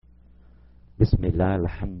بسم الله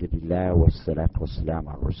الحمد لله والصلاة والسلام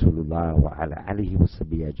على رسول الله وعلى آله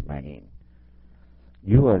وصحبه أجمعين.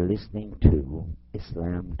 You are listening to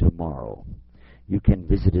Islam Tomorrow. You can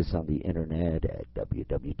visit us on the internet at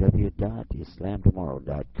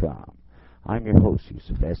www.islamtomorrow.com. I'm your host,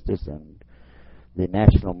 Yusuf Estes, and the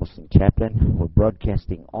National Muslim Chaplain. We're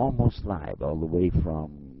broadcasting almost live all the way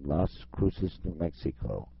from Las Cruces, New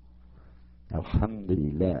Mexico.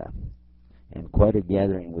 Alhamdulillah. And quite a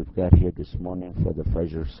gathering we've got here this morning for the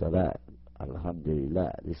Fajr Salat.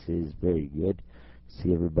 Alhamdulillah. This is very good.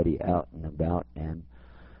 See everybody out and about and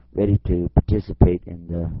ready to participate in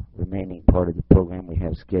the remaining part of the program we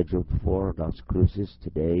have scheduled for Las Cruces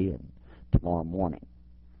today and tomorrow morning.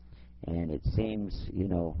 And it seems,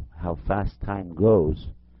 how fast time goes,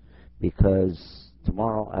 because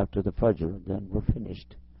tomorrow after the Fajr, then we're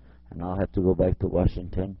finished. And I'll have to go back to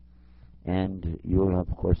Washington. And you'll,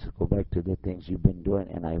 of course, go back to the things you've been doing.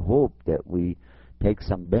 And I hope that we take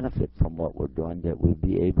some benefit from what we're doing, that we'll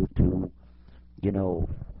be able to,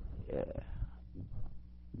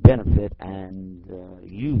 benefit and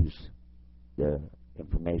use the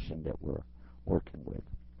information that we're working with.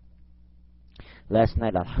 Last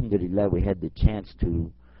night, alhamdulillah, we had the chance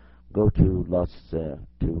to go to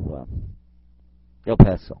El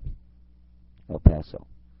Paso.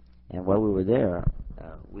 And while we were there,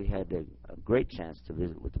 we had a great chance to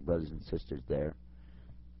visit with the brothers and sisters there,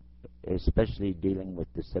 especially dealing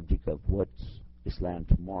with the subject of what's Islam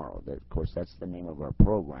tomorrow. That, of course, that's the name of our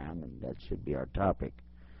program, and that should be our topic.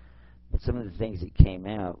 But some of the things that came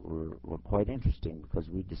out were quite interesting, because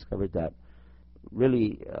we discovered that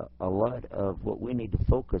really a lot of what we need to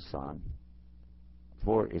focus on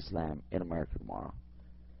for Islam in America tomorrow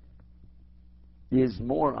is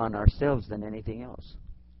more on ourselves than anything else.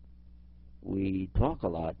 We talk a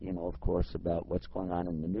lot, of course, about what's going on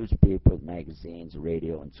in the newspaper, magazines,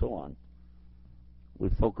 radio, and so on. We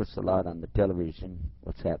focus a lot on the television,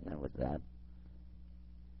 what's happening with that.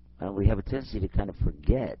 And we have a tendency to kind of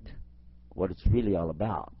forget what it's really all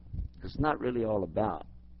about. It's not really all about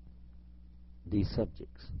these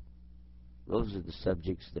subjects. Those are the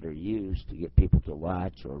subjects that are used to get people to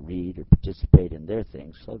watch or read or participate in their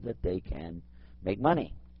things so that they can make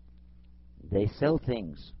money. They sell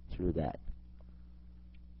things through that.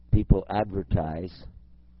 People advertise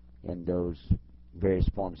in those various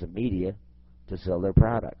forms of media to sell their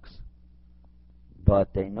products.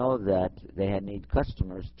 But they know that they need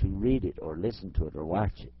customers to read it or listen to it or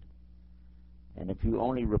watch it. And if you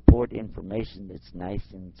only report information that's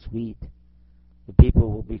nice and sweet, the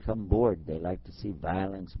people will become bored. They like to see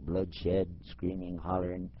violence, bloodshed, screaming,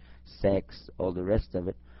 hollering, sex, all the rest of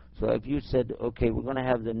it. So if you said, okay, we're going to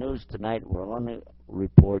have the news tonight, we're going to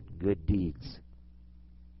report good deeds.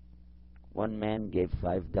 One man gave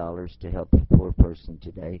 $5 to help a poor person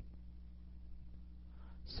today.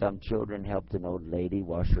 Some children helped an old lady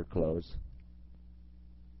wash her clothes.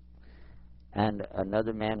 And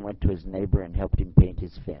another man went to his neighbor and helped him paint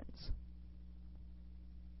his fence.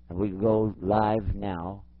 And we go live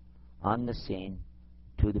now on the scene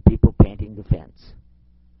to the people painting the fence.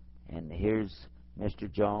 And here's Mr.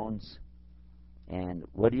 Jones. And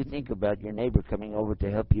what do you think about your neighbor coming over to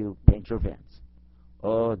help you paint your fence?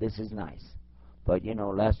 Oh, this is nice. But,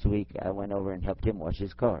 last week I went over and helped him wash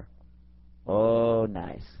his car. Oh,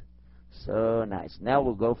 nice. So nice. Now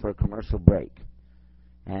we'll go for a commercial break.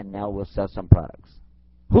 And now we'll sell some products.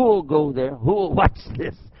 Who will go there? Who will watch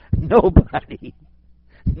this? Nobody.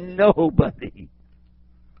 Nobody.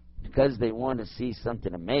 Because they want to see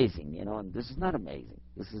something amazing, and this is not amazing.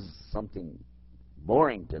 This is something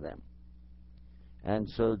boring to them. And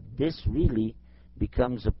so this really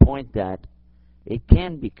becomes a point that it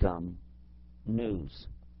can become news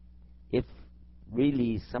if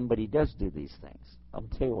really somebody does do these things. I'll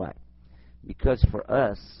tell you why. Because for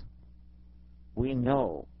us, we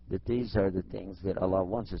know that these are the things that Allah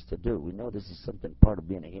wants us to do. We know this is something part of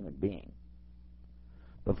being a human being.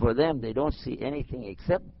 But for them, they don't see anything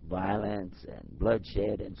except violence and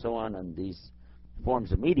bloodshed and so on these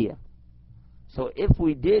forms of media. So if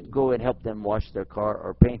we did go and help them wash their car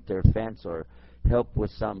or paint their fence or help with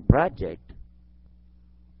some project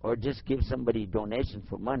or just give somebody a donation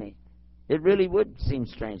for money, it really would seem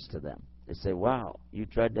strange to them. They say, wow, you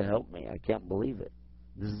tried to help me. I can't believe it.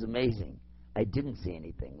 This is amazing. I didn't see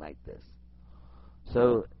anything like this.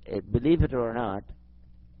 So, believe it or not,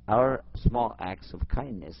 our small acts of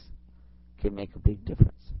kindness can make a big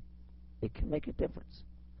difference. It can make a difference,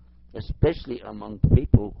 especially among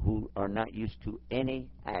people who are not used to any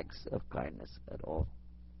acts of kindness at all.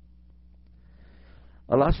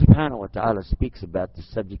 Allah subhanahu wa ta'ala speaks about the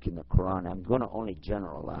subject in the Quran. I'm going to only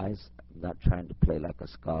generalize. I'm not trying to play like a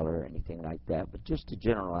scholar or anything like that, but just to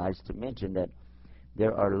generalize, to mention that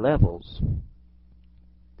there are levels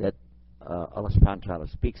that Allah subhanahu wa ta'ala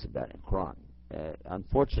speaks about in Quran.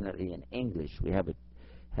 Unfortunately, in English, we have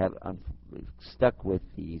stuck with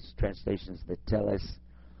these translations that tell us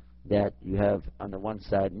that you have on the one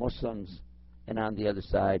side Muslims and on the other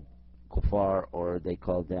side kuffar, or they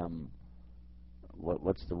call them,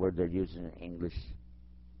 what's the word they're using in English?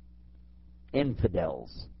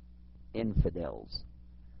 Infidels. Infidels.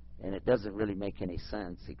 And it doesn't really make any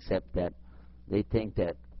sense, except that they think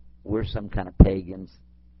that we're some kind of pagans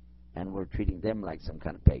and we're treating them like some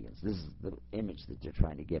kind of pagans. This is the image that they're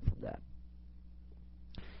trying to get from that.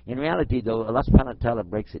 In reality, though, Allah subhanahu wa ta'ala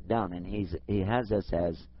breaks it down, and He has us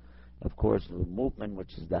as, of course, the movement,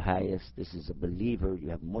 which is the highest. This is a believer. You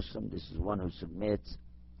have Muslim. This is one who submits.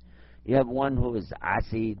 You have one who is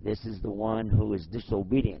asi. This is the one who is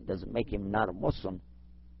disobedient. Doesn't make him not a Muslim,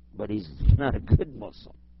 but he's not a good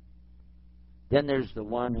Muslim. Then there's the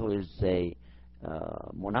one who is a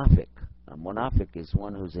munafiq. A munafiq is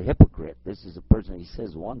one who's a hypocrite. This is a person, he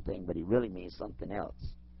says one thing, but he really means something else.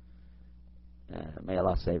 May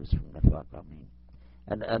Allah save us from nifaq.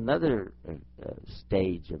 And another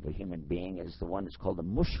stage of a human being is the one that's called a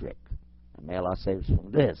mushrik. And may Allah save us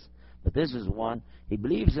from this. But this is one, he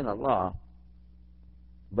believes in Allah,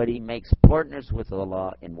 but he makes partners with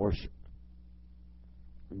Allah in worship.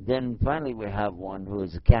 Then finally we have one who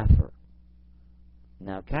is a kafir.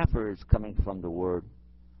 Now kafir is coming from the word,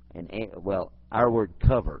 well, our word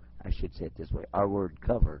cover, I should say it this way. Our word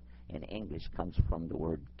cover in English comes from the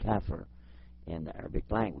word kafir in the Arabic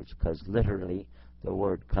language, because literally the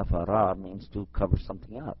word kafara means to cover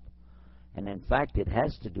something up. And in fact, it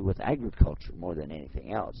has to do with agriculture more than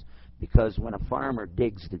anything else, because when a farmer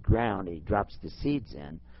digs the ground, he drops the seeds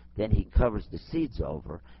in, then he covers the seeds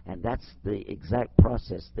over, and that's the exact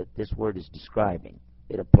process that this word is describing.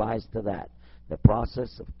 It applies to that, the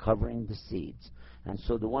process of covering the seeds. And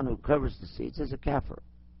so the one who covers the seeds is a kafir,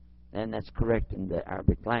 and that's correct in the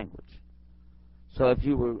Arabic language. So if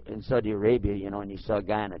you were in Saudi Arabia, you know, and you saw a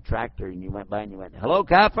guy in a tractor, and you went by and you went, "Hello,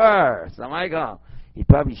 kafir, assalamu alaikum," he'd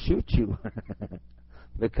probably shoot you.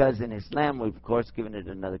 Because in Islam, we've, of course, given it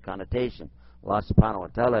another connotation. Allah subhanahu wa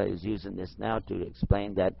ta'ala is using this now to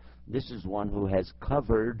explain that this is one who has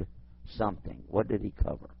covered something. What did he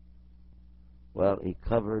cover? Well, he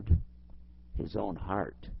covered his own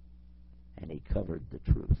heart, and he covered the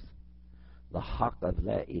truth. The haqq of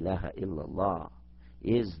la ilaha illallah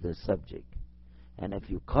is the subject. And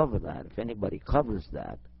if you cover that, if anybody covers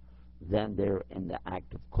that, then they're in the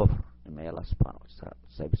act of kufr. And may Allah subhanahu wa ta'ala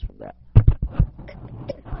save us from that.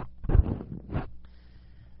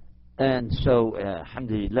 And so,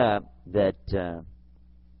 alhamdulillah, that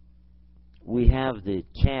we have the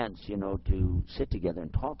chance, you know, to sit together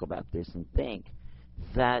and talk about this and think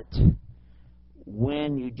that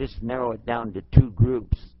when you just narrow it down to two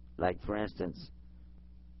groups, like, for instance,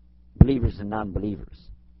 believers and non-believers,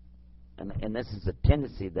 and this is a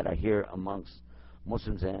tendency that I hear amongst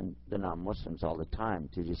Muslims and the non-Muslims all the time,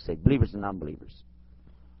 to just say believers and non-believers.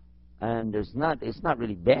 And it's not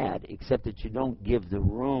really bad, except that you don't give the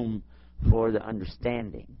room for the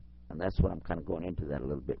understanding. And that's what I'm kind of going into that a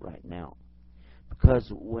little bit right now.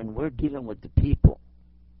 Because when we're dealing with the people,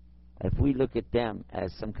 if we look at them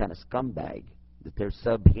as some kind of scumbag, that they're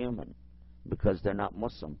subhuman because they're not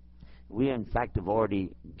Muslim, we in fact have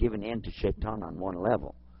already given in to shaitan on one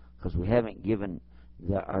level, because we haven't given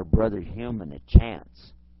our brother human a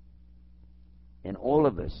chance. And all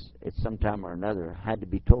of us, at some time or another, had to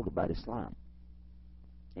be told about Islam.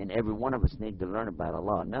 And every one of us need to learn about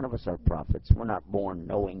Allah. None of us are prophets. We're not born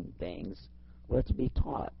knowing things. We have to be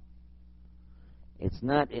taught. It's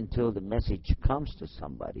not until the message comes to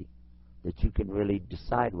somebody that you can really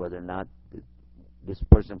decide whether or not this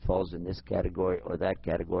person falls in this category or that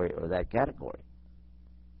category or that category.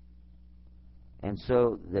 And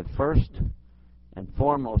so the first and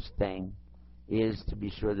foremost thing is to be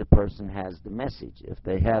sure the person has the message. If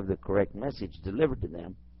they have the correct message delivered to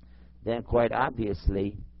them, then quite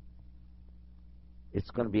obviously it's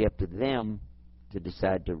going to be up to them to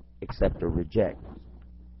decide to accept or reject.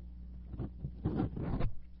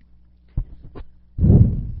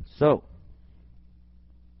 So,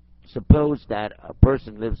 suppose that a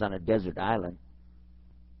person lives on a desert island,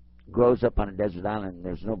 grows up on a desert island, and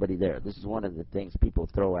there's nobody there. This is one of the things people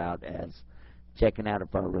throw out as checking out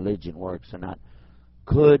if our religion works or not.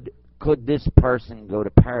 Could this person go to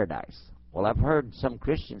paradise? Well, I've heard some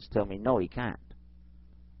Christians tell me, no, he can't.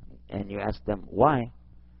 And you ask them, why?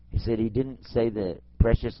 He said he didn't say the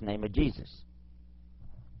precious name of Jesus.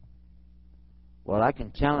 Well, I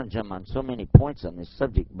can challenge them on so many points on this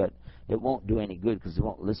subject, but it won't do any good because they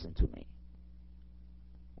won't listen to me.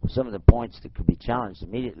 Well, some of the points that could be challenged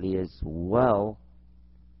immediately is, well,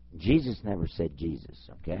 Jesus never said Jesus,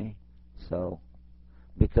 okay? So,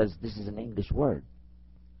 because this is an English word.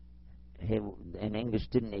 And English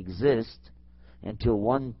didn't exist until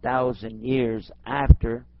 1,000 years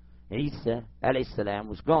after Isa alayhi salam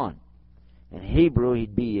was gone. In Hebrew,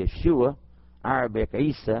 he'd be Yeshua, Arabic,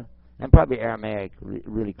 Isa, and probably Aramaic,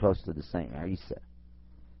 really close to the same, Isa.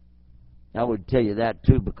 I would tell you that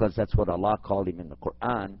too because that's what Allah called him in the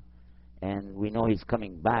Quran, and we know he's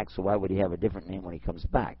coming back, so why would he have a different name when he comes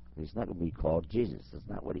back? He's not going to be called Jesus. That's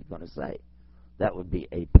not what he's going to say. That would be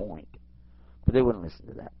a point. But they wouldn't listen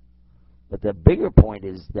to that. But the bigger point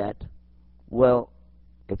is that, well,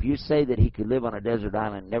 if you say that he could live on a desert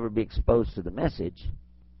island and never be exposed to the message,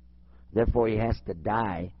 therefore he has to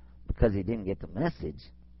die because he didn't get the message,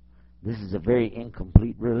 this is a very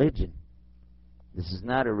incomplete religion. This is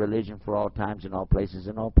not a religion for all times and all places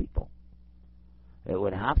and all people. It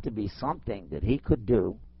would have to be something that he could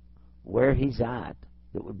do where he's at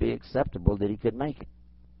that would be acceptable, that he could make it.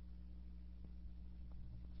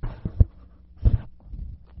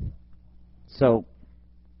 So,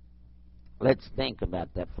 let's think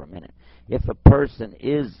about that for a minute. If a person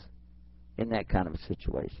is in that kind of a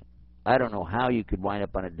situation, I don't know how you could wind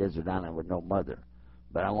up on a desert island with no mother,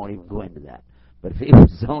 but I won't even go into that. But if he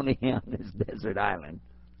was only on this desert island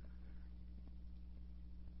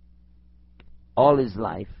all his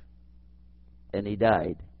life and he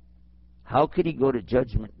died, how could he go to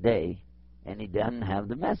Judgment Day and he doesn't have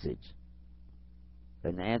the message?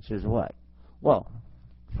 And the answer is what? Well,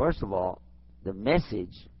 first of all, the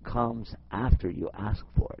message comes after you ask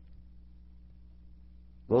for it.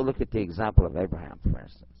 Go look at the example of Abraham, for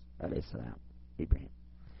instance. Alayhi salam, Abraham.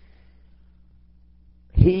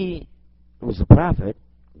 He was a prophet,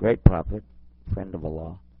 great prophet, friend of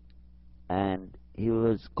Allah, and he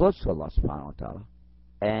was close to Allah subhanahu wa ta'ala.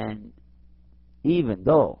 And even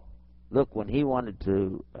though, look, when he wanted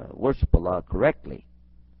to worship Allah correctly,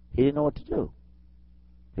 he didn't know what to do.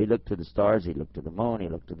 He looked to the stars, he looked to the moon, he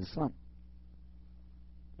looked to the sun.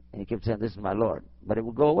 And he kept saying, this is my Lord. But it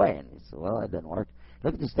would go away. And he said, well, that doesn't work.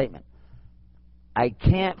 Look at the statement. I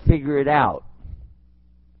can't figure it out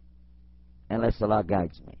unless Allah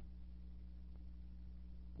guides me.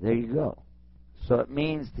 There you go. So it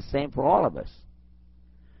means the same for all of us.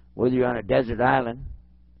 Whether you're on a desert island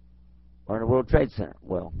or in a World Trade Center.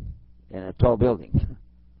 Well, in a tall building.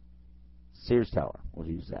 Sears Tower, we'll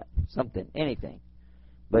use that. Something, anything.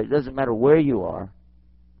 But it doesn't matter where you are.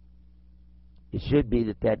 It should be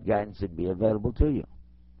that that guidance would be available to you.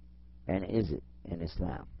 And is it in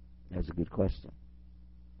Islam? That's a good question.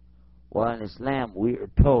 Well, in Islam, we are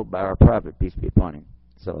told by our Prophet, peace be upon him,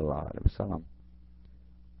 sallallahu alaihi wasallam,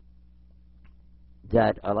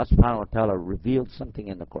 that Allah subhanahu wa ta'ala revealed something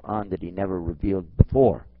in the Quran that he never revealed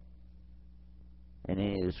before in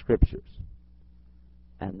any of the scriptures.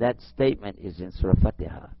 And that statement is in Surah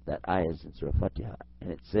Fatiha. That ayah is in Surah Fatiha. And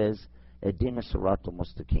it says, Ihdina siratal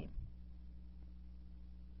mustaqim.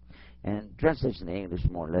 And translation in English,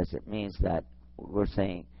 more or less, it means that we're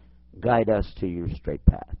saying, guide us to your straight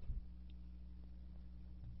path.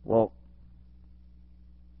 Well,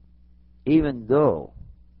 even though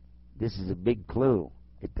this is a big clue,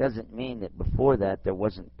 it doesn't mean that before that there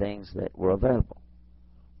wasn't things that were available.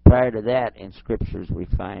 Prior to that, in scriptures we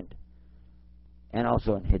find, and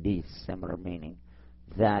also in hadith, similar meaning,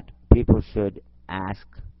 that people should ask,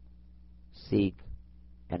 seek,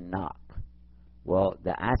 and knock. Well,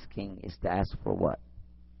 the asking is to ask for what?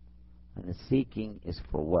 And the seeking is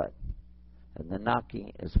for what? And the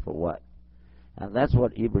knocking is for what? And that's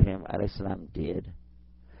what Ibrahim alayhi salam did.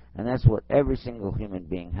 And that's what every single human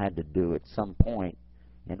being had to do at some point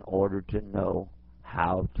in order to know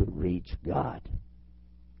how to reach God.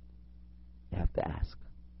 You have to ask.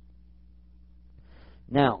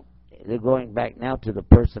 Now, they're going back now to the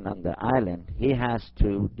person on the island. He has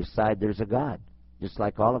to decide there's a God, just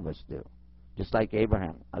like all of us do. Just like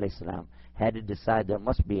Abraham alayhi salam had to decide there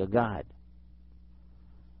must be a God.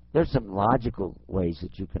 There's some logical ways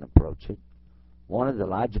that you can approach it. One of the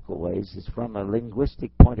logical ways is from a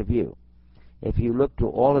linguistic point of view. If you look to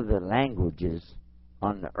all of the languages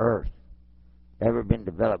on the earth ever been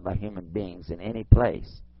developed by human beings in any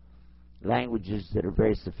place, languages that are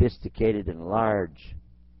very sophisticated and large,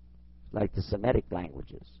 like the Semitic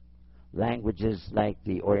languages, languages like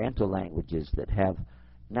the Oriental languages that have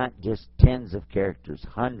not just tens of characters,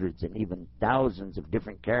 hundreds and even thousands of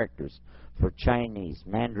different characters for Chinese,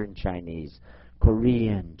 Mandarin Chinese,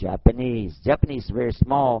 Korean, Japanese. Japanese is very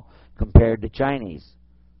small compared to Chinese.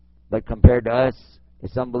 But compared to us,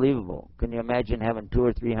 it's unbelievable. Can you imagine having 200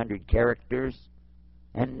 or 300 characters?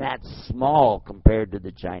 And that's small compared to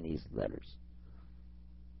the Chinese letters.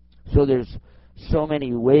 So there's so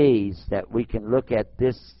many ways that we can look at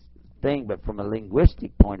this thing, but from a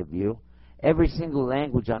linguistic point of view, every single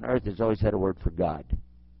language on earth has always had a word for God.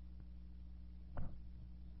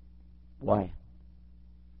 Why?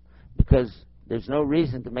 Because there's no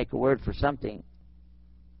reason to make a word for something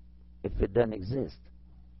if it doesn't exist.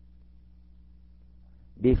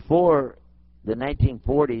 Before the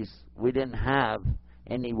 1940s, we didn't have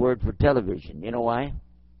any word for television. You know why?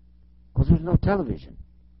 Because there was no television.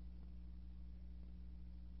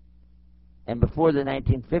 And before the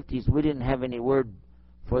 1950s, we didn't have any word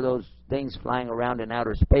for those things flying around in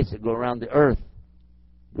outer space that go around the Earth.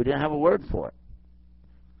 We didn't have a word for it.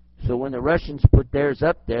 So when the Russians put theirs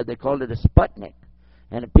up there, they called it a Sputnik.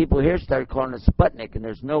 And the people here started calling it Sputnik, and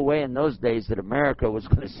there's no way in those days that America was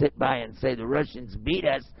going to sit by and say the Russians beat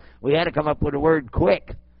us. We had to come up with a word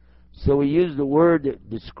quick. So we used the word that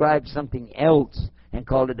described something else and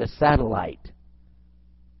called it a satellite.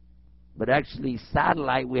 But actually,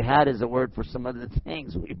 satellite we had as a word for some other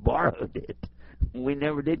things. We borrowed it. We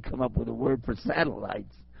never did come up with a word for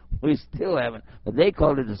satellites. We still haven't. But they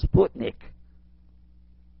called it a Sputnik.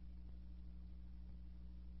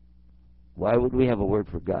 Why would we have a word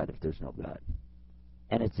for God if there's no God?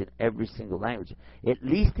 And it's in every single language. At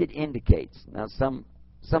least it indicates. Now, some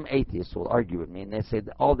atheists will argue with me, and they say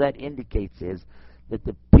that all that indicates is that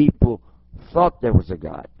the people thought there was a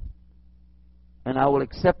God. And I will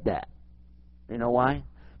accept that. You know why?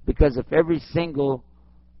 Because if every single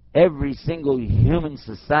human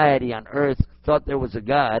society on earth thought there was a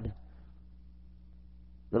God,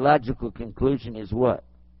 the logical conclusion is what?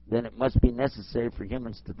 Then it must be necessary for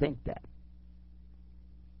humans to think that.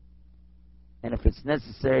 And if it's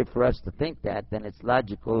necessary for us to think that, then it's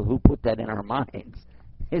logical. Who put that in our minds?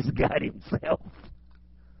 Is God himself.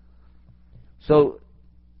 So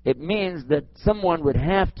it means that someone would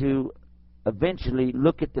have to eventually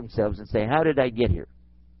look at themselves and say, how did I get here?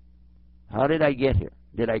 How did I get here?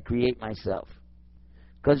 Did I create myself?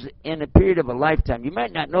 Because in a period of a lifetime, you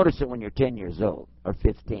might not notice it when you're 10 years old or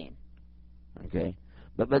 15. Okay?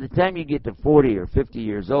 But by the time you get to 40 or 50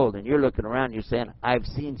 years old and you're looking around, you're saying, I've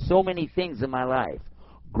seen so many things in my life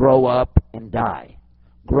grow up and die.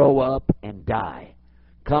 Grow up and die.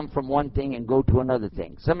 Come from one thing and go to another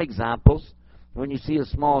thing. Some examples, when you see a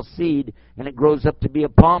small seed and it grows up to be a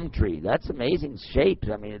palm tree. That's amazing shape.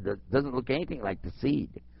 I mean, it doesn't look anything like the seed.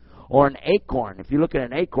 Or an acorn. If you look at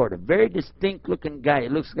an acorn, a very distinct-looking guy.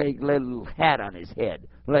 It looks like a little hat on his head.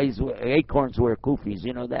 Acorns wear kufis,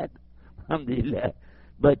 you know that? Alhamdulillah.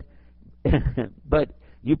 But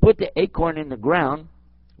you put the acorn in the ground,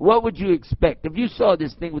 what would you expect? If you saw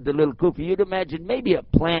this thing with the little kufi, you'd imagine maybe a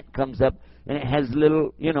plant comes up and it has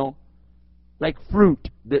little, like fruit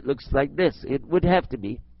that looks like this. It would have to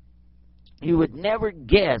be. You would never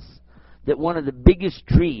guess that one of the biggest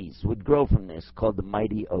trees would grow from this, called the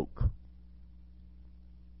mighty oak.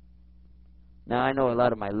 Now, I know a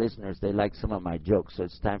lot of my listeners, they like some of my jokes, so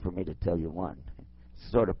it's time for me to tell you one.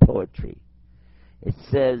 It's sort of poetry. It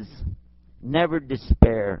says, never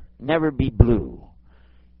despair, never be blue.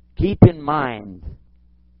 Keep in mind,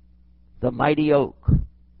 the mighty oak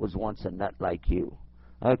was once a nut like you.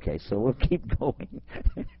 Okay, so we'll keep going.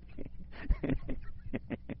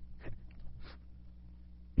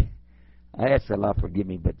 I ask Allah forgive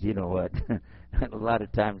me, but you know what? A lot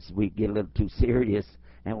of times we get a little too serious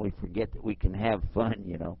and we forget that we can have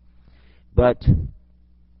fun, But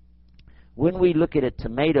when we look at a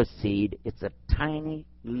tomato seed, it's a tiny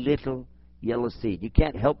little yellow seed. You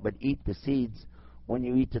can't help but eat the seeds when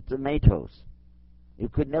you eat the tomatoes. You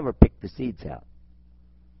could never pick the seeds out.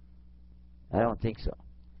 I don't think so.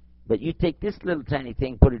 But you take this little tiny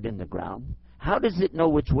thing, put it in the ground. How does it know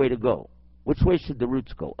which way to go? Which way should the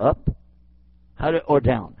roots go? Up? Or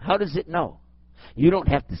down? How does it know? You don't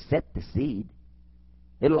have to set the seed.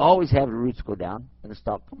 It'll always have the roots go down and the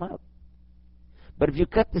stalk come up. But if you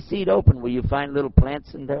cut the seed open, will you find little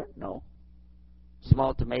plants in there? No.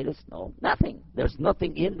 Small tomatoes? No. Nothing. There's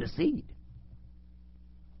nothing in the seed.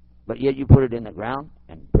 But yet you put it in the ground,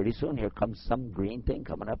 and pretty soon here comes some green thing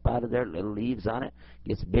coming up out of there, little leaves on it.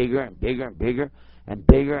 Gets bigger and bigger and bigger and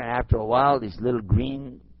bigger, and after a while, these little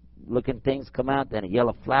green-looking things come out. Then a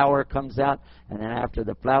yellow flower comes out, and then after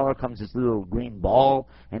the flower comes this little green ball,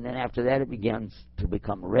 and then after that it begins to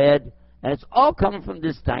become red. And it's all coming from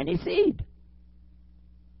this tiny seed.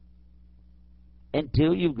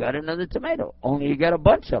 Until you've got another tomato. Only you got a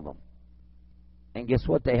bunch of them. And guess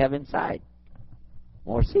what they have inside?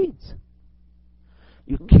 More seeds.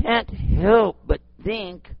 You can't help but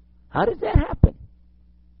think How did that happen?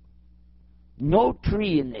 No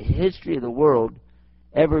tree in the history of the world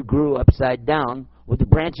ever grew upside down with the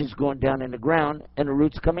branches going down in the ground and the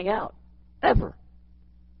roots coming out. Ever.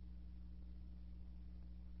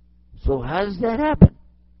 So how does that happen?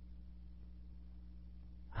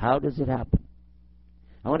 How does it happen?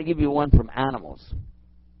 I want to give you one from animals.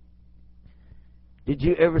 Did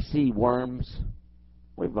you ever see worms?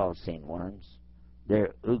 We've all seen worms.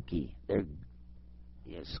 They're ooky. They're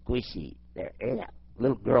squishy. They're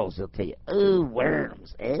little girls will tell you, "Ooh,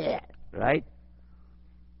 worms, right?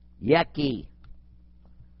 Yucky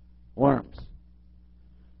worms."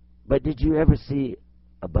 But did you ever see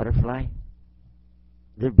a butterfly?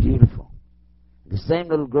 They're beautiful. The same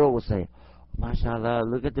little girl will say, "MashaAllah,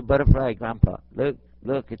 look at the butterfly, Grandpa.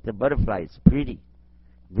 Look at the butterfly. It's pretty.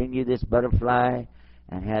 Bring you this butterfly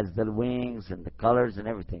and has the wings and the colors and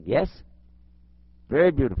everything." Yes?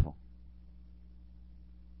 Very beautiful.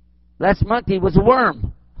 Last month he was a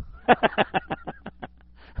worm.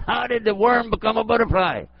 How did the worm become a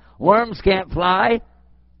butterfly? Worms can't fly.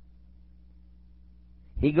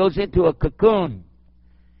 He goes into a cocoon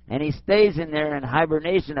and he stays in there in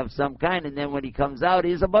hibernation of some kind, and then when he comes out,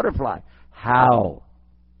 he's a butterfly. How?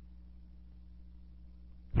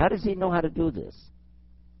 How does he know how to do this?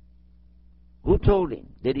 Who told him?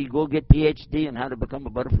 Did he go get PhD in how to become a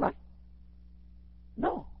butterfly?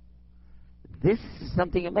 No. This is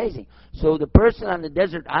something amazing. So the person on the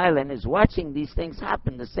desert island is watching these things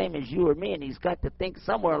happen the same as you or me, and he's got to think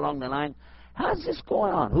somewhere along the line, how's this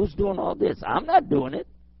going on? Who's doing all this? I'm not doing it.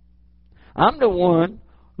 I'm the one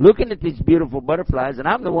looking at these beautiful butterflies, and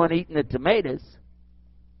I'm the one eating the tomatoes.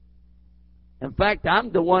 In fact,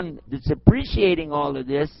 I'm the one that's appreciating all of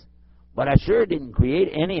this, but I sure didn't create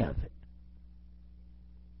any of it.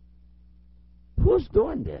 Who's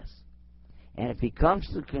doing this? And if he comes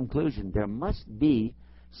to the conclusion there must be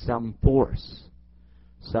some force,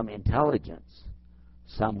 some intelligence,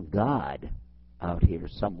 some God out here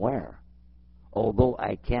somewhere, although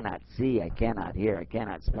I cannot see, I cannot hear, I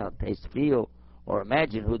cannot smell, taste, feel, or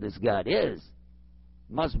imagine who this God is,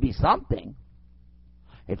 must be something.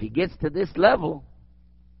 If he gets to this level,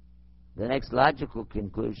 the next logical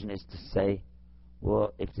conclusion is to say,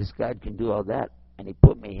 well, if this God can do all that and he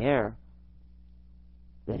put me here,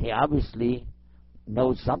 then he obviously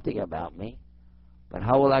knows something about me. But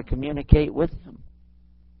how will I communicate with him?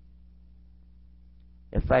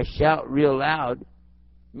 If I shout real loud,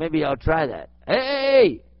 maybe I'll try that.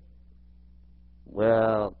 Hey!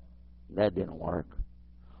 Well, that didn't work.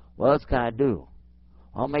 What else can I do?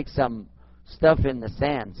 I'll make some stuff in the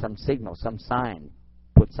sand, some signal, some sign,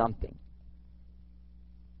 put something.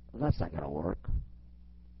 Well, that's not going to work.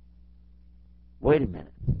 Wait a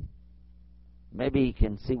minute. Maybe he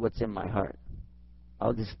can see what's in my heart.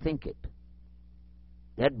 I'll just think it.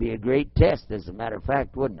 That'd be a great test, as a matter of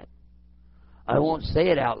fact, wouldn't it? I won't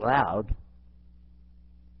say it out loud.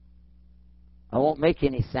 I won't make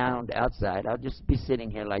any sound outside. I'll just be sitting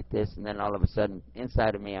here like this, and then all of a sudden,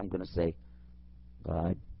 inside of me, I'm going to say,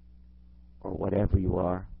 God, or whatever you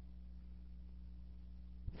are,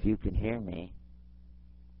 if you can hear me,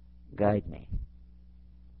 guide me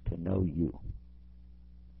to know you.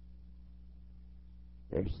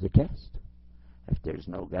 There's the test. If there's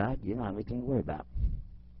no God, you don't have anything to worry about.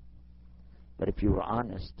 But if you were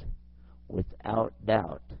honest, without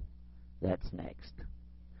doubt, that's next.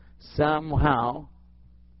 Somehow,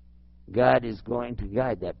 God is going to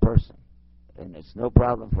guide that person. And it's no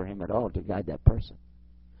problem for him at all to guide that person.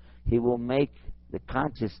 He will make the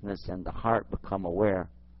consciousness and the heart become aware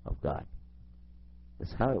of God.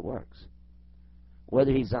 That's how it works.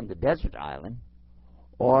 Whether he's on the desert island,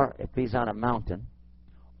 or if he's on a mountain,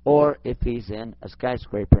 or if he's in a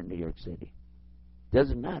skyscraper in New York City.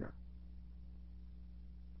 Doesn't matter.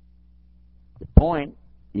 The point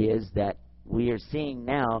is that we are seeing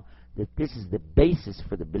now that this is the basis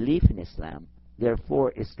for the belief in Islam.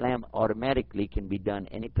 Therefore, Islam automatically can be done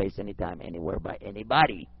any place, anytime, anywhere by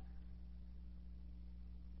anybody.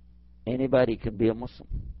 Anybody can be a Muslim.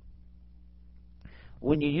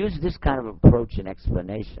 When you use this kind of approach and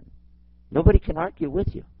explanation, nobody can argue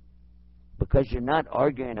with you. Because you're not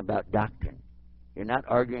arguing about doctrine. You're not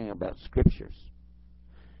arguing about scriptures.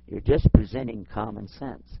 You're just presenting common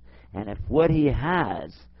sense. And if what he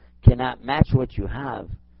has cannot match what you have,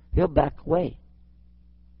 he'll back away.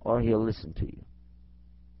 Or he'll listen to you.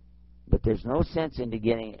 But there's no sense into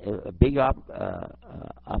getting a big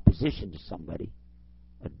opposition to somebody,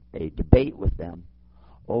 a debate with them,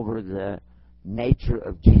 over the nature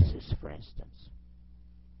of Jesus, for instance.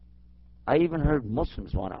 I even heard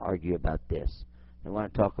Muslims want to argue about this. They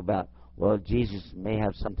want to talk about well, Jesus may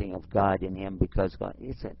have something of God in him because God.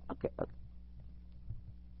 He said, okay.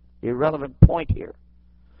 Irrelevant point here.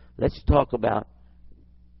 Let's talk about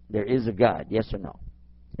there is a God, yes or no.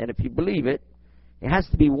 And if you believe it, it has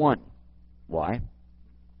to be one. Why?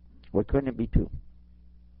 Why couldn't it be two?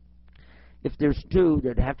 If there's two,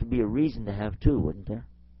 there'd have to be a reason to have two, wouldn't there?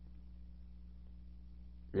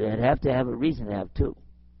 They'd have to have a reason to have two.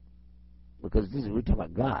 Because we're talking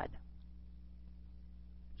about God.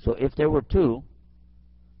 So if there were two,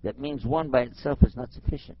 that means one by itself is not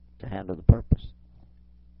sufficient to handle the purpose.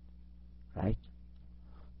 Right?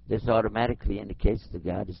 This automatically indicates that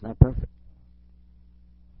God is not perfect.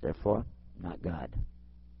 Therefore, not God.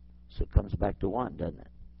 So it comes back to one, doesn't it?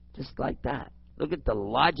 Just like that. Look at the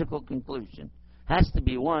logical conclusion. Has to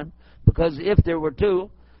be one, because if there were two,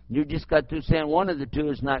 you just got through saying one of the two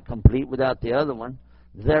is not complete without the other one.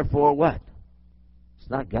 Therefore, what? It's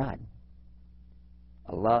not God.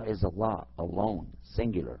 Allah is Allah, alone,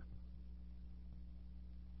 singular.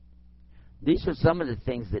 These are some of the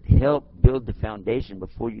things that help build the foundation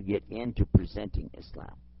before you get into presenting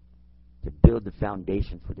Islam. To build the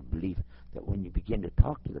foundation for the belief that when you begin to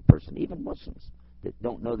talk to the person, even Muslims that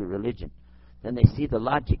don't know the religion, then they see the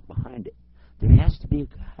logic behind it. There has to be a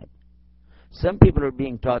God. Some people are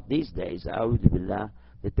being taught these days, a'udhu billah,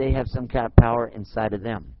 that they have some kind of power inside of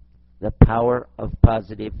them. The power of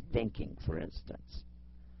positive thinking, for instance.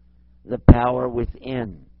 The power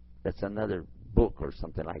within. That's another book or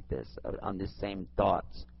something like this on the same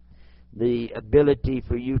thoughts. The ability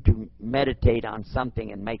for you to meditate on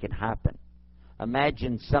something and make it happen.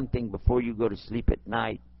 Imagine something before you go to sleep at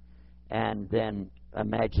night, and then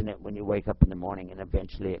imagine it when you wake up in the morning, and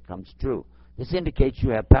eventually it comes true. This indicates you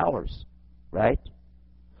have powers, right?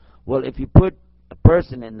 Well, if you put a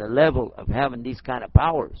person in the level of having these kind of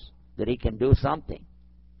powers, that he can do something,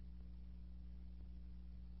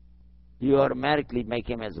 you automatically make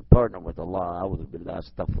him as a partner with Allah. A'udhu billah,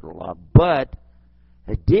 astaghfirullah. But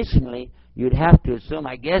additionally, you'd have to assume,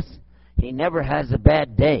 I guess, he never has a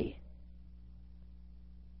bad day.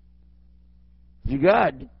 If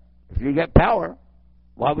you got power,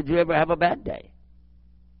 why would you ever have a bad day?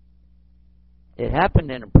 It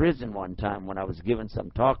happened in a prison one time when I was giving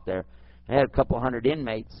some talk there. I had a couple hundred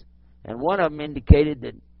inmates, and one of them indicated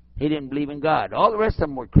that he didn't believe in God. All the rest of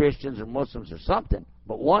them were Christians or Muslims or something,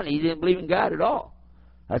 but one, he didn't believe in God at all.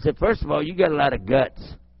 I said, first of all, you got a lot of guts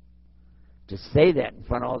to say that in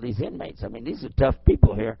front of all these inmates. I mean, these are tough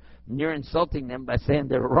people here, and you're insulting them by saying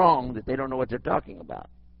they're wrong, that they don't know what they're talking about.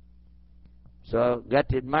 So I got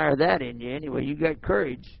to admire that in you. Anyway, you got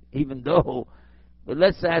courage, even though. But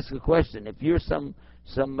let's ask a question. If you're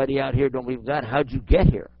somebody out here who don't believe in God, how'd you get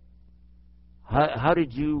here? How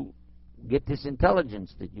did you get this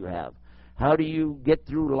intelligence that you have? How do you get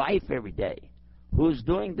through life every day? Who's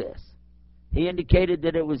doing this? He indicated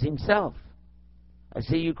that it was himself. I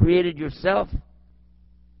see you created yourself.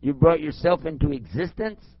 You brought yourself into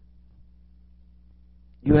existence.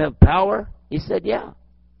 You have power. He said, yeah.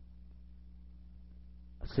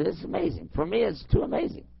 I said, it's amazing. For me, it's too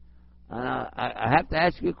amazing. I have to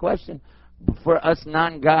ask you a question. For us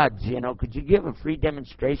non-gods, could you give a free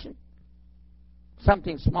demonstration?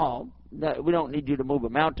 Something small. We don't need you to move a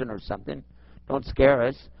mountain or something. Don't scare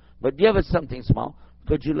us. But give us something small.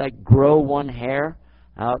 Could you, grow one hair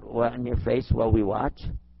out on your face while we watch?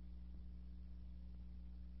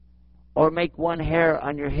 Or make one hair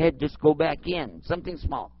on your head just go back in. Something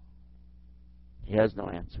small. He has no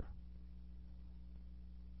answer.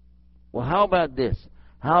 Well, how about this?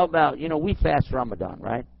 How about, we fast Ramadan,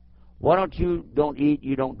 right? Why don't you eat,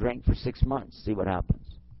 you don't drink for 6 months? See what happens.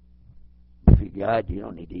 If you're God, you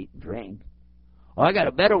don't need to eat and drink. Oh, I got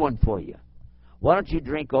a better one for you. Why don't you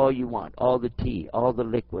drink all you want, all the tea, all the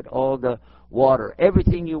liquid, all the water,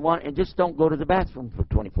 everything you want, and just don't go to the bathroom for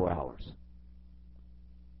 24 hours.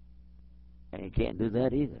 And you can't do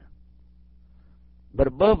that either. But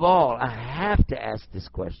above all, I have to ask this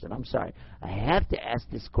question. I'm sorry. I have to ask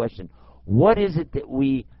this question. What is it that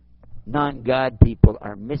we non-God people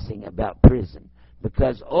are missing about prison?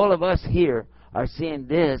 Because all of us here are seeing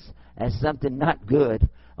this as something not good.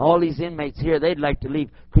 All these inmates here, they'd like to leave.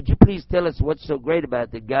 Could you please tell us what's so great about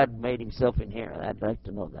it that God made himself in here? I'd like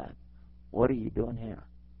to know that. What are you doing here?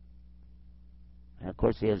 And of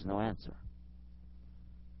course, he has no answer.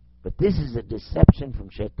 But this is a deception from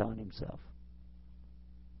Shaitan himself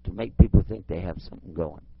to make people think they have something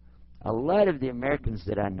going. A lot of the Americans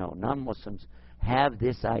that I know, non-Muslims, have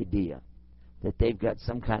this idea that they've got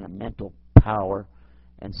some kind of mental power,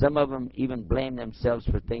 and some of them even blame themselves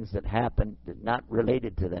for things that happened that are not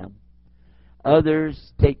related to them.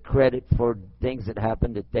 Others take credit for things that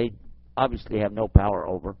happened that they obviously have no power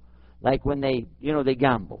over. Like when they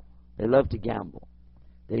gamble. They love to gamble.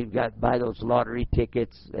 They've got buy those lottery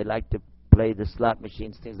tickets. They like to play the slot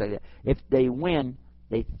machines, things like that. If they win,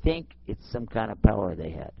 they think it's some kind of power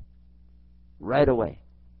they had right away.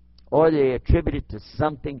 Or they attribute it to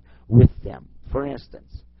something with them. For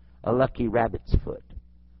instance, a lucky rabbit's foot.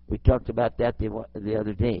 We talked about that the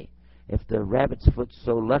other day. If the rabbit's foot's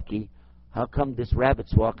so lucky, how come this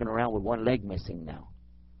rabbit's walking around with one leg missing now?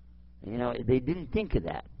 They didn't think of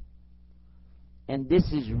that. And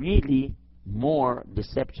this is really more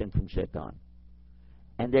deception from Shaitan.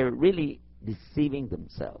 And they're really deceiving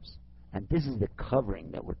themselves. And this is the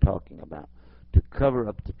covering that we're talking about, to cover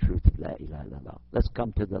up the truth of La ilaha illallah. Let's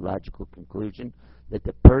come to the logical conclusion that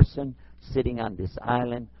the person sitting on this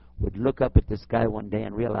island would look up at the sky one day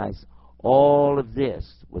and realize all of this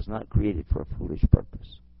was not created for a foolish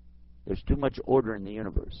purpose. There's too much order in the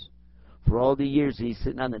universe. For all the years he's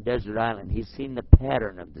sitting on the desert island, he's seen the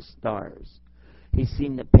pattern of the stars. He's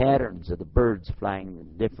seen the patterns of the birds flying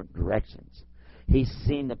in different directions. He's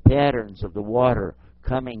seen the patterns of the water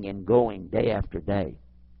coming and going day after day.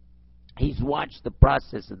 He's watched the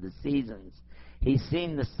process of the seasons. He's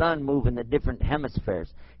seen the sun move in the different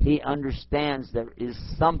hemispheres. He understands there is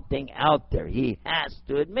something out there. He has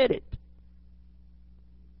to admit it.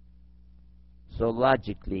 So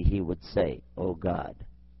logically he would say, "Oh God,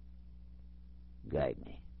 guide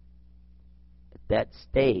me." At that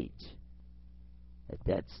stage,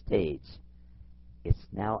 it's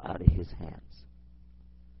now out of his hands.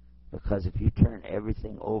 Because if you turn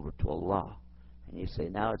everything over to Allah, and you say,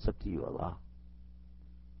 "Now it's up to you, Allah,"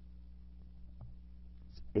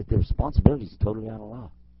 the responsibility is totally on Allah.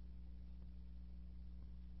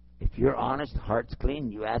 If you're honest, heart's clean,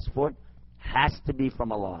 you ask for it, has to be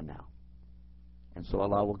from Allah now. And so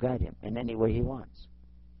Allah will guide him in any way he wants.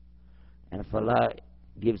 And if Allah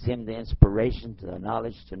gives him the inspiration, to the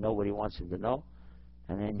knowledge, to know what he wants him to know,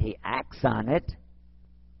 and then he acts on it,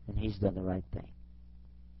 then he's done the right thing.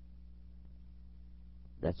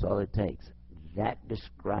 That's all it takes. That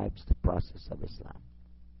describes the process of Islam.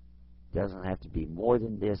 It doesn't have to be more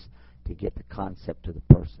than this to get the concept to the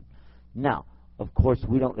person. Now, of course,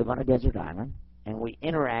 we don't live on a desert island, and we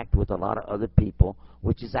interact with a lot of other people,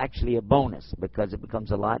 which is actually a bonus because it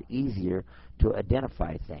becomes a lot easier to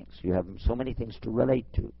identify things. You have so many things to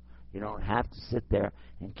relate to. You don't have to sit there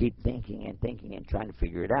and keep thinking and trying to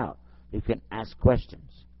figure it out. You can ask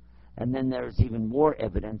questions. And then there's even more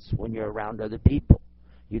evidence when you're around other people.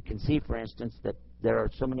 You can see, for instance, that there are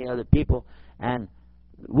so many other people, and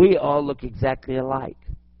we all look exactly alike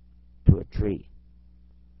to a tree.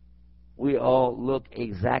 We all look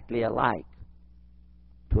exactly alike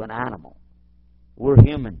to an animal. We're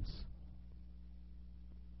humans.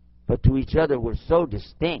 But to each other, we're so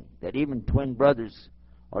distinct that even twin brothers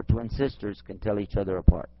or twin sisters can tell each other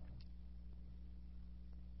apart.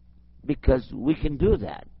 Because we can do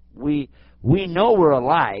that. We know we're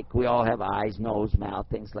alike. We all have eyes, nose, mouth,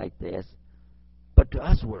 things like this. But to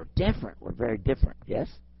us, we're different. We're very different, yes?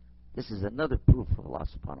 This is another proof of Allah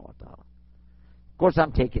subhanahu wa ta'ala. Of course,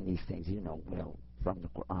 I'm taking these things, from the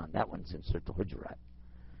Quran. That one's in Surah Al-Hujurat.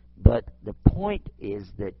 But the point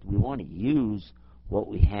is that we want to use what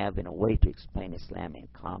we have in a way to explain Islam in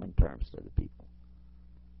common terms to the people.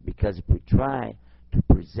 Because if we try to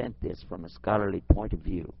present this from a scholarly point of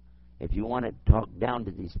view, if you want to talk down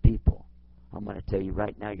to these people, I'm going to tell you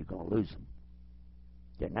right now, you're going to lose them.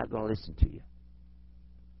 They're not going to listen to you.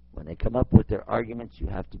 When they come up with their arguments, you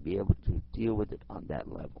have to be able to deal with it on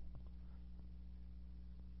that level.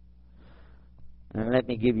 And let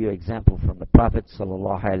me give you an example from the Prophet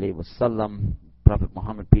sallallahu alaihi wasallam. Prophet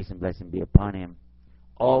Muhammad, peace and blessing be upon him,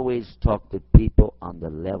 always talked to people on the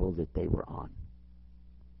level that they were on.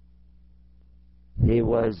 He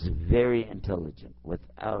was very intelligent,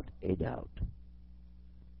 without a doubt.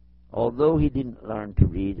 Although he didn't learn to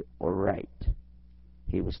read or write,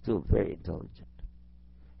 he was still very intelligent.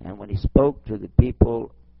 And when he spoke to the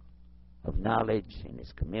people of knowledge in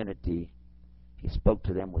his community, he spoke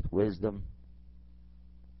to them with wisdom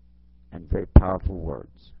and very powerful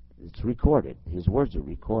words. It's recorded. His words are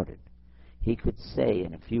recorded. He could say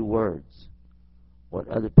in a few words what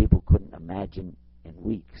other people couldn't imagine in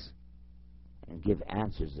weeks, and give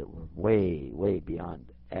answers that were way, way beyond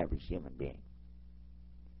the average human being.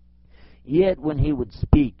 Yet when he would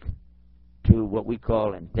speak to what we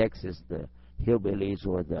call in Texas the hillbillies,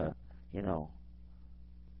 or the,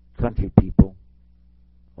 country people,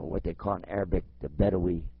 or what they call in Arabic the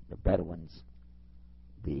Bedawi, the Bedouins,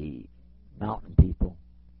 the mountain people,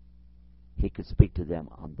 he could speak to them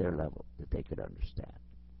on their level that they could understand.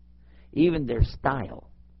 Even their style,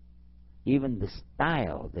 even the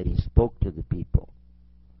style that he spoke to the people,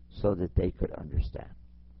 so that they could understand.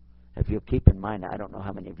 If you'll keep in mind, I don't know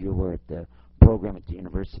how many of you were at the program at the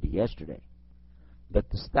university yesterday, but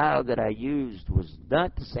the style that I used was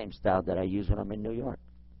not the same style that I use when I'm in New York.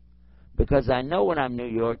 Because I know when I'm in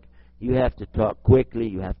New York, you have to talk quickly,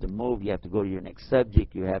 you have to move, you have to go to your next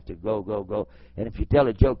subject, you have to go. And if you tell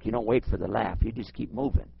a joke, you don't wait for the laugh, you just keep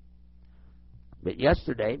moving. But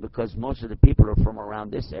yesterday, because most of the people are from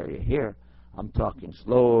around this area here, I'm talking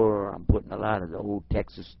slower, I'm putting a lot of the old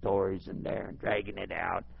Texas stories in there and dragging it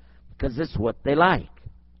out, because this is what they like.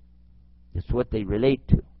 It's what they relate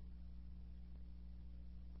to.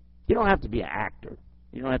 You don't have to be an actor.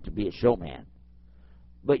 You don't have to be a showman.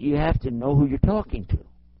 But you have to know who you're talking to.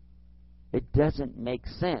 It doesn't make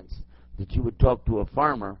sense that you would talk to a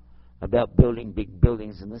farmer about building big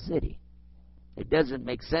buildings in the city. It doesn't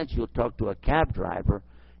make sense you'll talk to a cab driver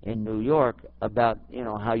in New York about,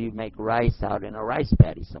 how you make rice out in a rice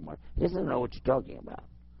paddy somewhere. He doesn't know what you're talking about.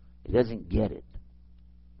 He doesn't get it.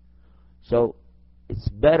 So it's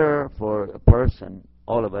better for a person,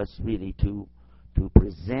 all of us really, to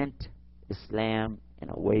present Islam in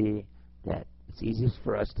a way that it's easiest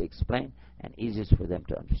for us to explain and easiest for them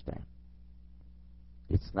to understand.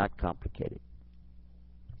 It's not complicated.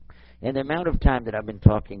 In the amount of time that I've been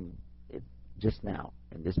talking just now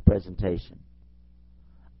in this presentation,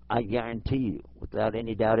 I guarantee you, without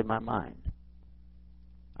any doubt in my mind,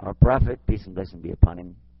 our Prophet, peace and blessing be upon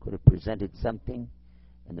him, could have presented something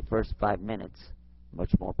in the first 5 minutes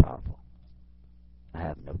much more powerful. I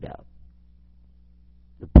have no doubt.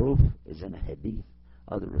 The proof is in a hadith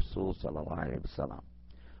of the Rasul sallallahu alaihi wasallam.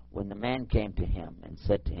 When the man came to him and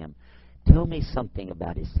said to him, "Tell me something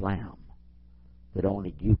about Islam that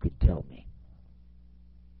only you could tell me."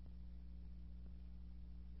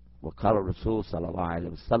 وقال Rasul sallallahu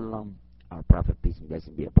alaihi wasallam, our Prophet, peace and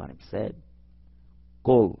blessing be upon him, said,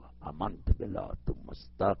 "Qul amantu billah thumma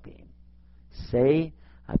istaqim." Say,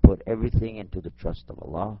 I put everything into the trust of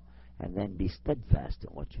Allah, and then be steadfast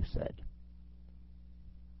in what you said.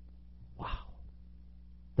 Wow.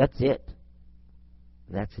 That's it.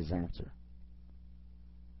 That's his answer.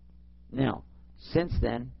 Now, since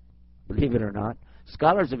then, believe it or not,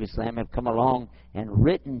 scholars of Islam have come along and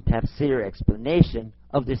written tafsir explanation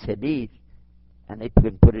of this hadith, and they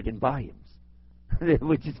put it in volumes.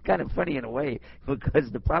 Which is kind of funny in a way,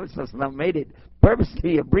 because the Prophet ﷺ made it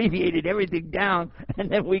purposely, abbreviated everything down, and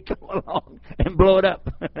then we come along and blow it up.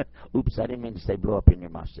 Oops, I didn't mean to say blow up in your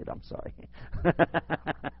masjid. I'm sorry.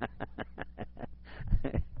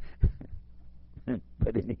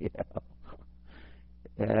 But anyhow,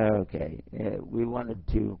 okay. We wanted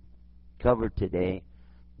to cover today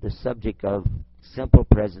the subject of simple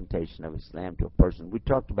presentation of Islam to a person. We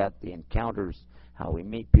talked about the encounters, how we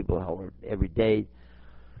meet people, how we're every day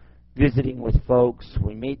visiting with folks.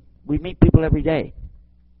 We meet people every day.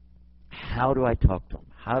 How do I talk to them?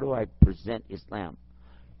 How do I present Islam?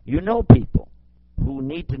 You know people who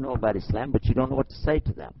need to know about Islam, but you don't know what to say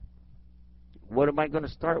to them. What am I going to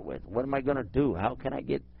start with? What am I going to do? How can I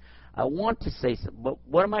get... I want to say something, but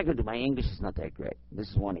what am I going to do? My English is not that great. This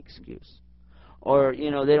is one excuse. Or,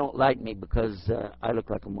 they don't like me because I look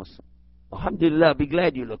like a Muslim. Alhamdulillah, be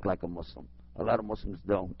glad you look like a Muslim. A lot of Muslims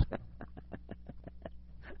don't.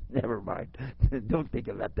 Never mind. Don't think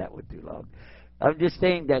about that one too long. I'm just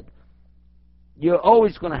saying that you're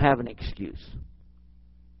always going to have an excuse.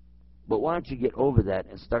 But why don't you get over that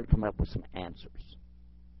and start coming up with some answers?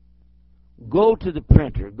 Go to the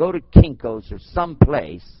printer. Go to Kinko's or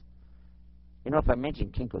someplace. If I mention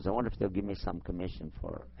Kinko's, I wonder if they'll give me some commission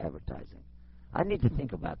for advertising. I need to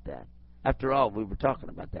think about that. After all, we were talking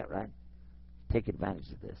about that, right? Take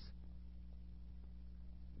advantage of this.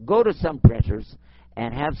 Go to some printers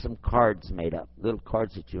and have some cards made up, little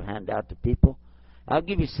cards that you hand out to people. I'll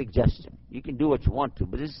give you a suggestion. You can do what you want to,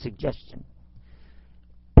 but this is a suggestion.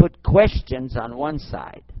 Put questions on one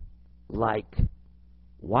side, like,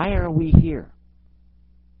 why are we here?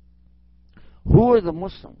 Who are the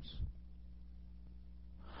Muslims?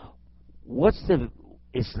 What's the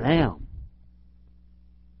Islam?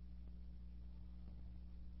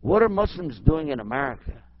 What are Muslims doing in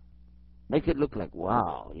America? Make it look like,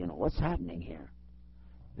 wow, what's happening here?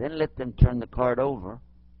 Then let them turn the card over.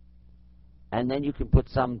 And then you can put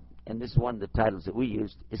some, and this is one of the titles that we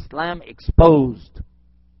used, Islam Exposed.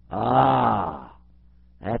 Ah,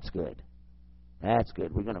 that's good. That's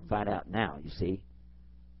good. We're going to find out now, you see.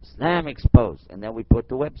 Islam Exposed. And then we put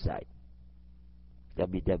the website,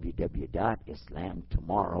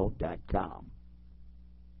 www.islamtomorrow.com.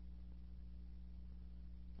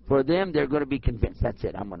 For them, they're going to be convinced. That's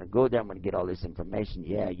it. I'm going to go there. I'm going to get all this information.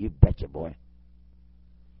 Yeah, you betcha, boy.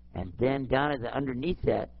 And then down underneath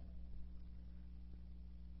that,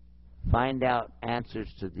 Find out answers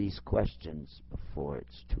to these questions before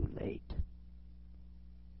it's too late.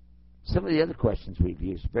 Some of the other questions we've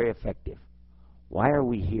used, very effective. Why are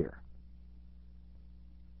we here?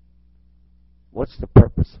 What's the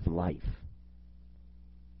purpose of life?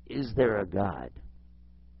 Is there a God?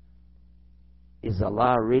 Is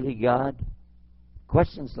Allah really God?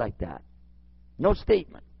 Questions like that. No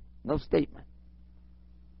statement. No statement.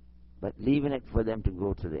 But leaving it for them to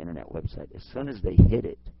go to the internet website. As soon as they hit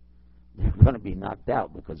it, they're going to be knocked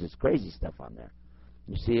out because there's crazy stuff on there.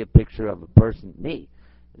 You see a picture of a person, me,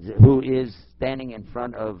 who is standing in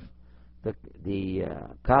front of the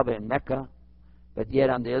Kaaba in Mecca, but yet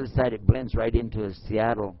on the other side it blends right into a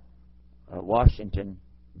Seattle, Washington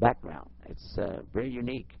background. It's very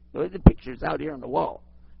unique. Look at the pictures out here on the wall.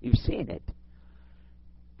 You've seen it.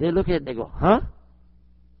 They look at it and they go, huh?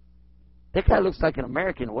 That guy looks like an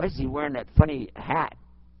American. Why is he wearing that funny hat?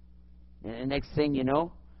 And the next thing you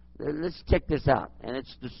know, let's check this out. And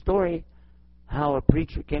it's the story how a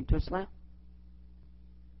preacher came to Islam.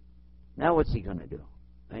 Now what's he going to do?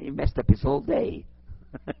 He messed up his whole day.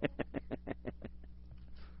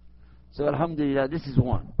 So alhamdulillah, this is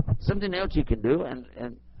one. Something else you can do,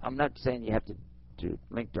 and I'm not saying you have to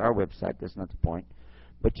link to our website, that's not the point,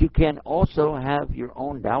 but you can also have your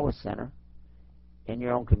own dawah center in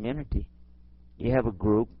your own community. You have a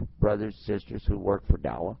group, brothers, sisters who work for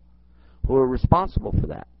dawah, who are responsible for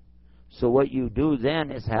that. So what you do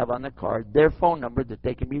then is have on the card their phone number that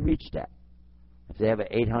they can be reached at. If they have an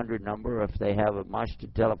 800 number, or if they have a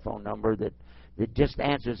masjid telephone number that just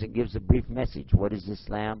answers and gives a brief message. What is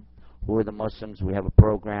Islam? Who are the Muslims? We have a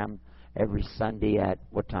program every Sunday at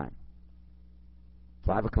what time?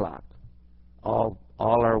 5 o'clock. All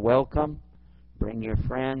are welcome. Bring your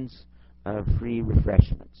friends. Free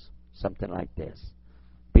refreshments. Something like this.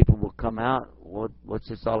 People will come out. What's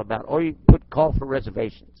this all about? Or you call for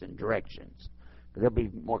reservations and directions. They'll be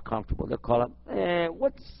more comfortable. They'll call up,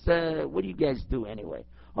 what do you guys do anyway?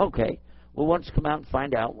 Okay. Well, why don't you come out and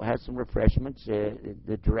find out? We'll have some refreshments.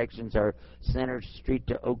 The directions are Center Street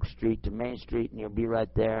to Oak Street to Main Street, and you'll be right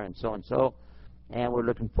there, and so and so. And we're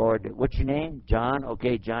looking forward to it. What's your name? John?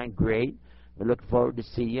 Okay, John, great. We're looking forward to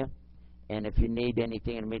see you. And if you need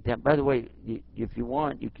anything in the meantime, by the way, if you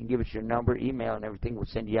want, you can give us your number, email, and everything. We'll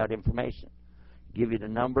send you out information. Give you the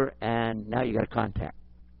number, and now you got a contact.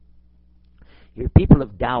 You're people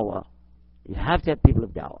of dawah. You have to have people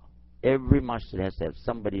of dawah. Every masjid has to have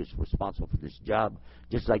somebody who's responsible for this job,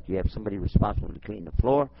 just like you have somebody responsible to clean the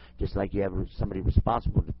floor, just like you have somebody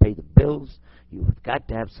responsible to pay the bills. You've got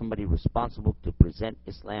to have somebody responsible to present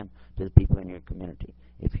Islam to the people in your community.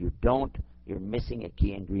 If you don't, you're missing a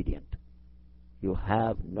key ingredient. You'll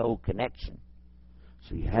have no connection.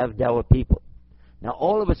 So you have dawah people. Now,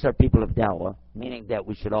 all of us are people of dawah, meaning that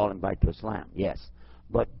we should all invite to Islam, yes.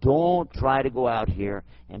 But don't try to go out here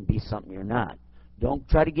and be something you're not. Don't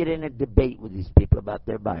try to get in a debate with these people about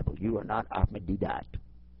their Bible. You are not Ahmadidat.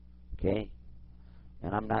 Okay?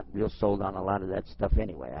 And I'm not real sold on a lot of that stuff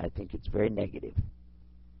anyway. I think it's very negative.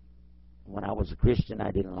 When I was a Christian,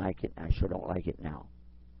 I didn't like it. I sure don't like it now.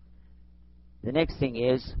 The next thing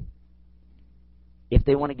is, if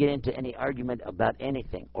they want to get into any argument about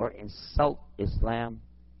anything or insult Islam,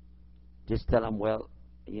 just tell them, well,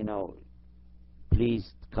 please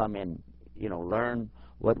come and, learn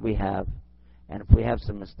what we have. And if we have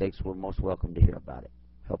some mistakes, we're most welcome to hear about it.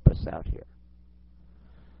 Help us out here.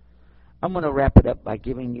 I'm going to wrap it up by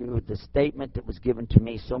giving you the statement that was given to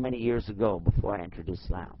me so many years ago before I entered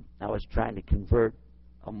Islam. I was trying to convert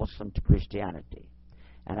a Muslim to Christianity.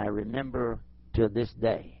 And I remember to this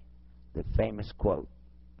day the famous quote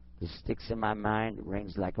that sticks in my mind,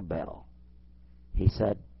 rings like a bell. He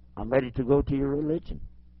said, I'm ready to go to your religion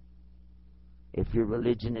if your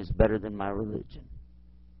religion is better than my religion.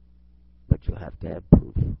 But you'll have to have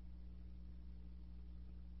proof.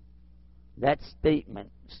 That statement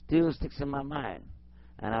still sticks in my mind.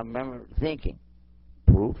 And I remember thinking,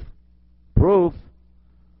 proof? Proof?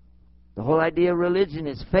 The whole idea of religion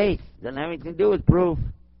is faith. Doesn't have anything to do with proof.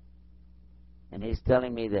 And he's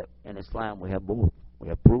telling me that in Islam we have both. We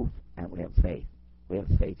have proof and we have faith. We have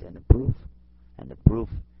faith in the proof, and the proof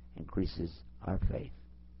increases our faith.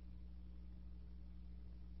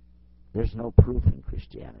 There's no proof in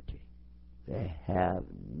Christianity. They have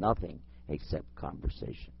nothing except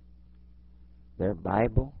conversation. Their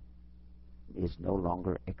Bible is no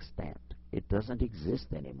longer extant. It doesn't exist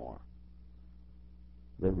anymore.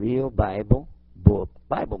 The real Bible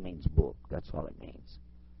means book, that's all it means.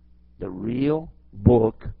 The real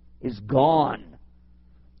book is gone.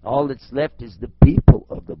 All that's left is the people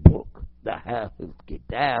of the book. The Ahlul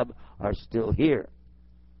Kitab are still here.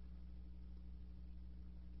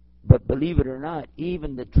 But believe it or not,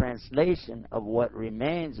 even the translation of what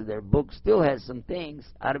remains of their book still has some things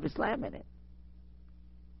out of Islam in it.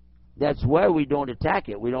 That's why we don't attack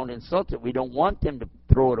it. We don't insult it. We don't want them to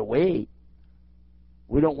throw it away.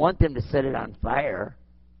 We don't want them to set it on fire.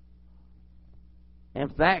 In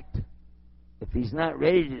fact, if he's not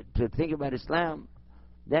ready to think about Islam,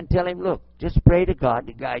 then tell him, look, just pray to God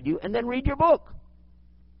to guide you, and then read your book.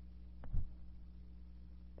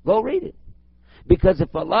 Go read it. Because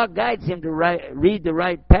if Allah guides him to read the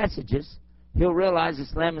right passages, he'll realize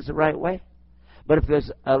Islam is the right way. But if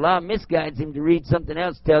Allah misguides him to read something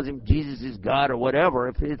else, tells him Jesus is God or whatever,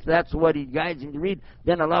 if that's what he guides him to read,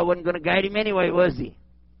 then Allah wasn't going to guide him anyway, was he?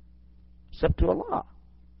 It's up to Allah.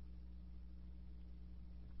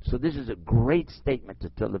 So this is a great statement to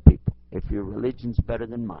tell the people. If your religion's better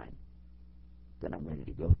than mine, then I'm ready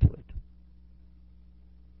to go to it.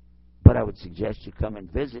 But I would suggest you come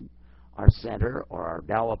and visit our center or our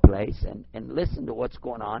dawah place and listen to what's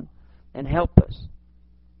going on and help us.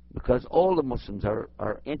 Because all the Muslims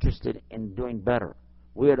are interested in doing better.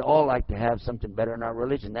 We would all like to have something better in our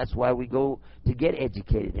religion. That's why we go to get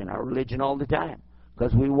educated in our religion all the time.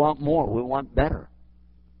 Because we want more. We want better.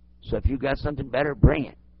 So if you got something better, bring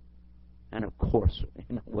it. And of course,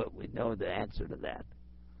 we know the answer to that.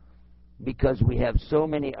 Because we have so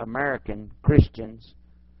many American Christians,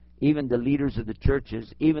 even the leaders of the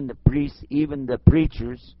churches, even the priests, even the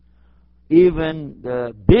preachers, even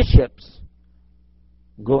the bishops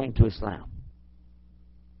going to Islam.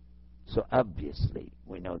 So obviously,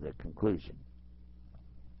 we know the conclusion.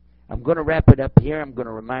 I'm going to wrap it up here. I'm going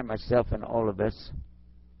to remind myself and all of us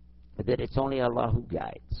that it's only Allah who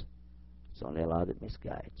guides. It's only Allah that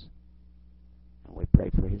misguides. And we pray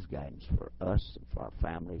for His guidance for us and for our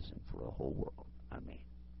families and for the whole world. Amen.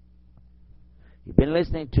 You've been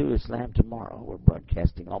listening to Islam Tomorrow. We're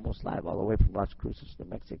broadcasting almost live all the way from Las Cruces, New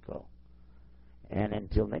Mexico. And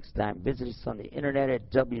until next time, visit us on the internet at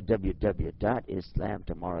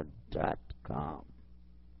www.islamtomorrow.com.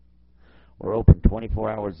 We're open 24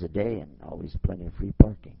 hours a day and always plenty of free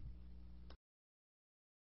parking.